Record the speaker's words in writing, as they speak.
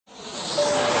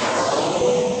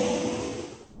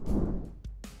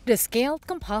The Scaled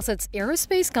Composites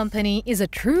aerospace company is a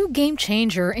true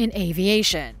game-changer in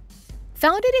aviation.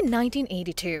 Founded in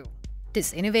 1982,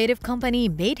 this innovative company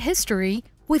made history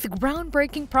with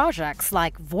groundbreaking projects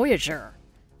like Voyager,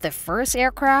 the first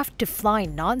aircraft to fly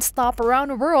nonstop around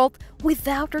the world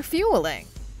without refueling,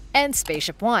 and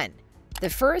SpaceShipOne, the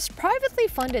first privately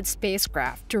funded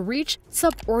spacecraft to reach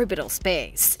suborbital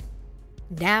space.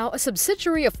 Now a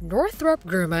subsidiary of Northrop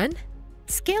Grumman,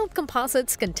 Scaled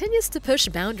Composites continues to push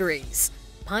boundaries,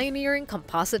 pioneering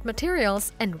composite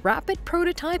materials and rapid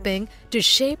prototyping to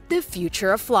shape the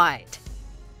future of flight.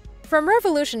 From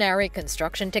revolutionary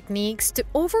construction techniques to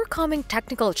overcoming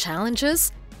technical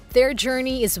challenges, their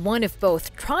journey is one of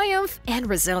both triumph and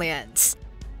resilience.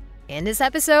 In this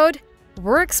episode,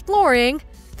 we're exploring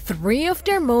 3 of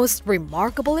their most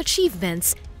remarkable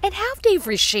achievements and how they've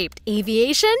reshaped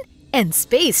aviation and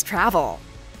space travel.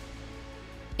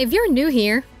 If you're new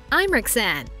here, I'm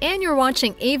Roxanne, and you're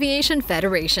watching Aviation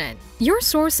Federation, your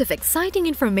source of exciting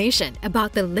information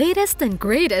about the latest and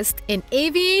greatest in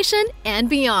aviation and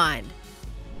beyond.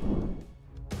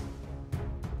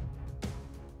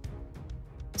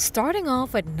 Starting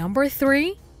off at number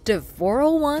 3, the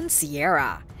 401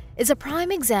 Sierra is a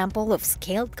prime example of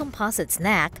Scaled Composites'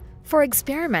 knack for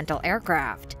experimental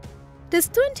aircraft. This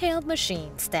twin-tailed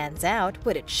machine stands out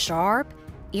with its sharp,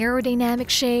 aerodynamic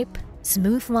shape,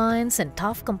 smooth lines, and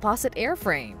tough composite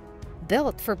airframe,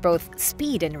 built for both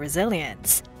speed and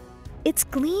resilience. Its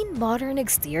clean, modern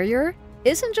exterior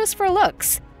isn't just for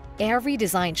looks. Every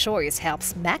design choice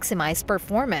helps maximize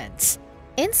performance.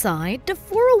 Inside, the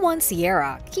 401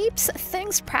 Sierra keeps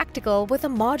things practical with a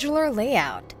modular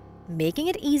layout, making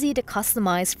it easy to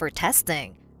customize for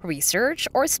testing, research,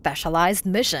 or specialized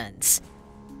missions.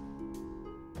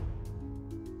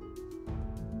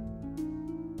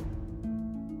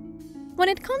 When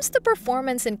it comes to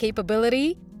performance and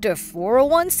capability, the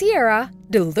 401 Sierra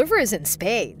delivers in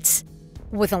spades.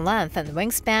 With a length and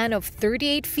wingspan of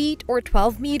 38 feet or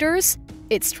 12 meters,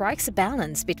 it strikes a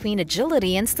balance between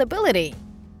agility and stability.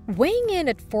 Weighing in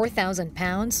at 4,000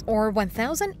 pounds or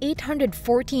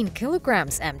 1,814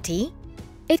 kilograms empty,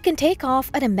 it can take off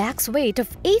at a max weight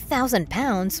of 8,000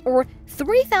 pounds or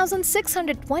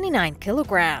 3,629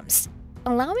 kilograms,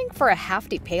 allowing for a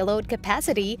hefty payload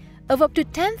capacity of up to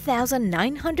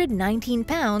 10,919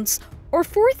 pounds or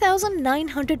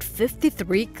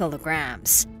 4,953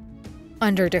 kilograms.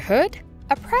 Under the hood,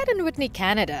 a Pratt & Whitney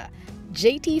Canada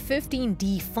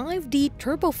JT15D 5D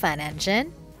turbofan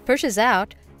engine pushes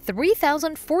out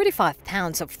 3,045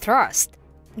 pounds of thrust,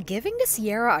 giving the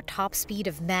Sierra a top speed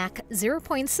of Mach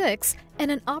 0.6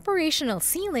 and an operational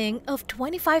ceiling of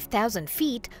 25,000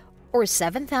 feet or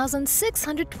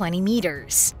 7,620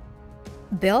 meters.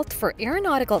 Built for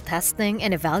aeronautical testing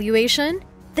and evaluation,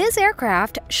 this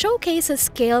aircraft showcases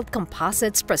Scaled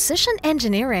Composites' precision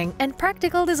engineering and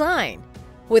practical design,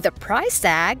 with a price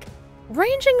tag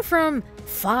ranging from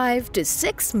 $5 to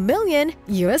 $6 million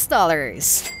US.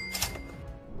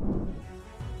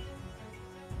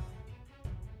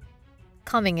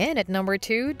 Coming in at number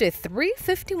 2, the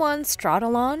 351 Strata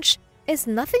Launch is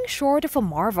nothing short of a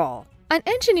marvel, an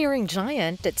engineering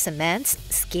giant that cements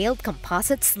Scaled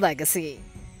Composites' legacy.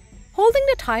 Holding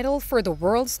the title for the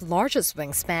world's largest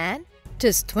wingspan,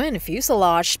 this twin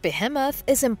fuselage behemoth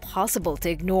is impossible to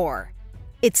ignore.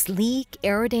 Its sleek,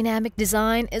 aerodynamic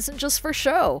design isn't just for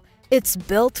show, it's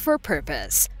built for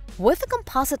purpose, with a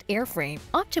composite airframe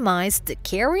optimized to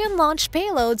carry and launch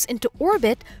payloads into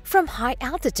orbit from high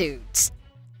altitudes.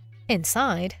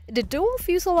 Inside, the dual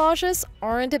fuselages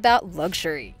aren't about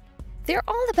luxury. They're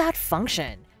all about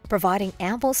function, providing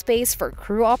ample space for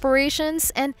crew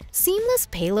operations and seamless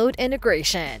payload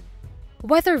integration.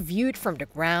 Whether viewed from the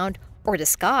ground or the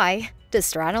sky, the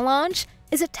Strata Launch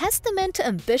is a testament to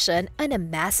ambition on a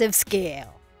massive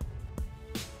scale.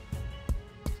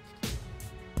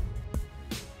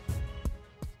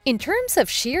 In terms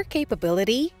of sheer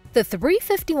capability, the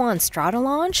 351 Strata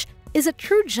Launch is a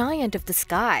true giant of the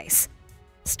skies.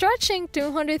 Stretching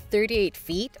 238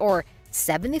 feet or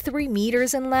 73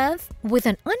 meters in length, with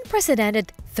an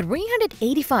unprecedented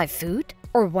 385-foot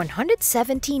or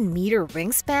 117-meter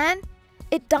wingspan,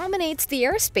 it dominates the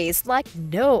airspace like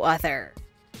no other.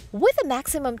 With a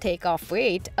maximum takeoff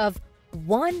weight of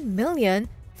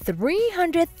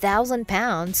 1,300,000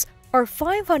 pounds or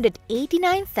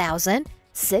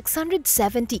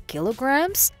 589,670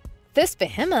 kilograms, this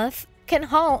behemoth can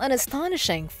haul an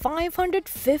astonishing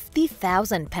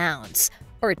 550,000 pounds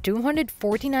or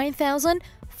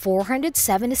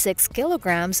 249,476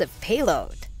 kilograms of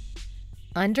payload.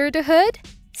 Under the hood,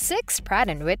 6 Pratt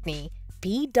 & Whitney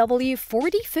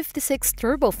PW4056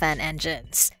 turbofan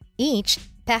engines, each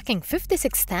packing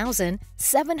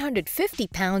 56,750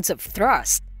 pounds of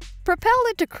thrust, propel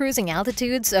it to cruising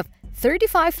altitudes of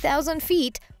 35,000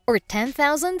 feet or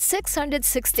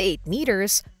 10,668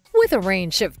 meters with a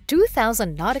range of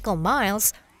 2,000 nautical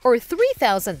miles or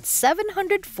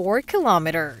 3,704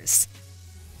 kilometers.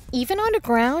 Even on the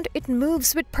ground, it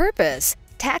moves with purpose,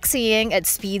 taxiing at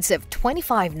speeds of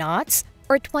 25 knots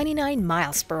or 29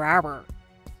 miles per hour.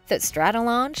 The Strata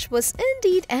Launch was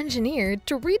indeed engineered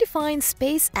to redefine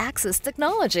space access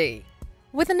technology,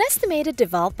 with an estimated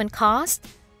development cost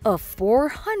of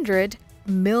 $400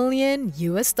 million.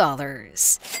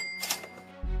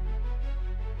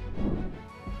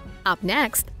 Up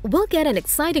next, we'll get an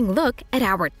exciting look at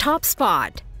our top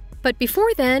spot. But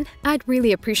before then, I'd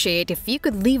really appreciate if you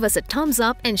could leave us a thumbs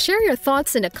up and share your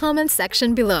thoughts in the comments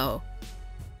section below.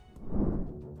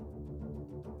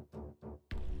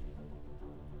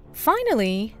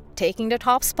 Finally, taking the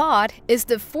top spot is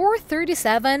the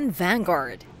 437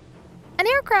 Vanguard, an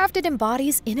aircraft that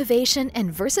embodies innovation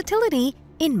and versatility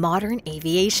in modern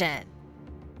aviation.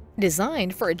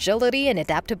 Designed for agility and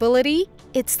adaptability,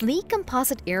 its sleek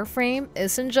composite airframe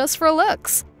isn't just for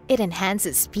looks. It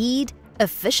enhances speed,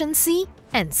 efficiency,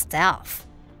 and stealth.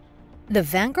 The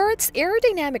Vanguard's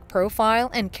aerodynamic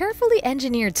profile and carefully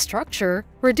engineered structure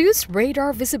reduce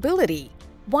radar visibility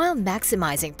while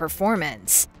maximizing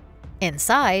performance.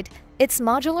 Inside, its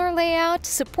modular layout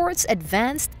supports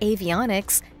advanced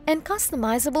avionics and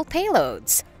customizable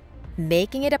payloads,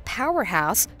 making it a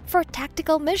powerhouse for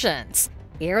tactical missions,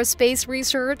 aerospace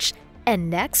research,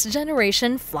 and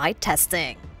next-generation flight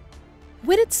testing.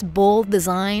 With its bold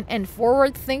design and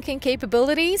forward-thinking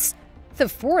capabilities, the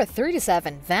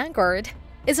 437 Vanguard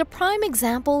is a prime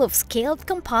example of Scaled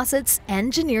Composites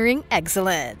engineering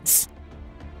excellence.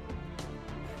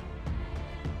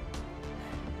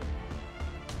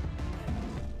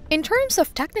 In terms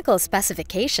of technical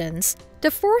specifications, the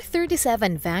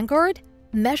 437 Vanguard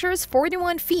measures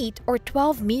 41 feet or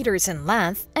 12 meters in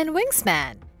length and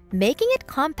wingspan, making it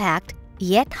compact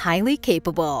yet highly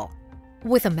capable.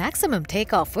 With a maximum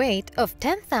takeoff weight of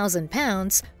 10,000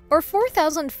 pounds or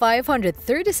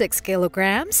 4,536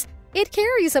 kilograms, it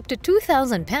carries up to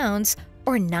 2,000 pounds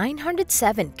or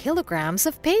 907 kilograms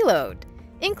of payload,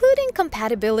 including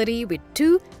compatibility with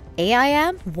two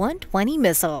AIM-120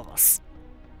 missiles.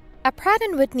 A Pratt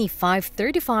 & Whitney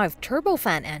 535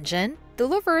 turbofan engine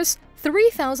delivers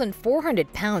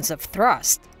 3,400 pounds of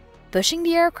thrust, pushing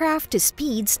the aircraft to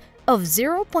speeds of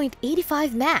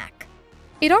 0.85 Mach.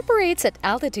 It operates at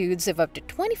altitudes of up to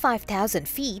 25,000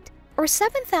 feet or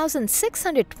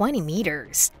 7,620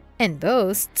 meters and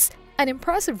boasts an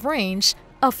impressive range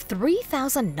of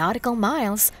 3,000 nautical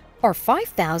miles or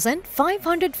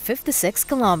 5,556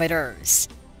 kilometers.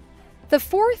 The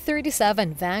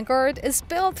 437 Vanguard is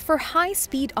built for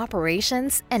high-speed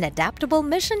operations and adaptable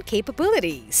mission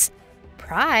capabilities,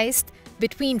 priced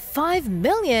between $5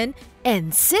 million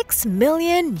and $6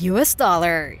 million.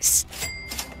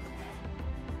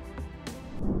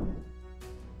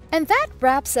 And that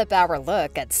wraps up our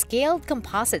look at Scaled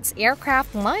Composites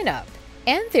aircraft lineup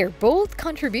and their bold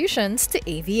contributions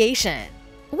to aviation.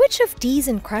 Which of these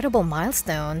incredible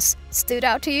milestones stood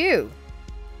out to you?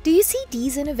 Do you see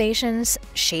these innovations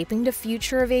shaping the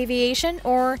future of aviation,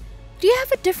 or do you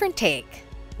have a different take?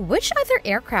 Which other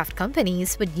aircraft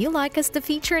companies would you like us to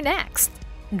feature next?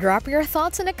 Drop your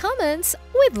thoughts in the comments,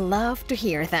 we'd love to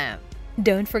hear them.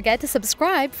 Don't forget to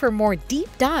subscribe for more deep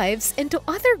dives into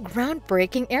other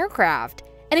groundbreaking aircraft.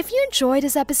 And if you enjoyed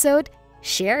this episode,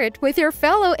 share it with your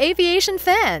fellow aviation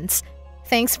fans.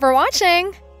 Thanks for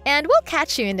watching, and we'll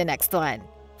catch you in the next one.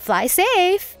 Fly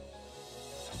safe!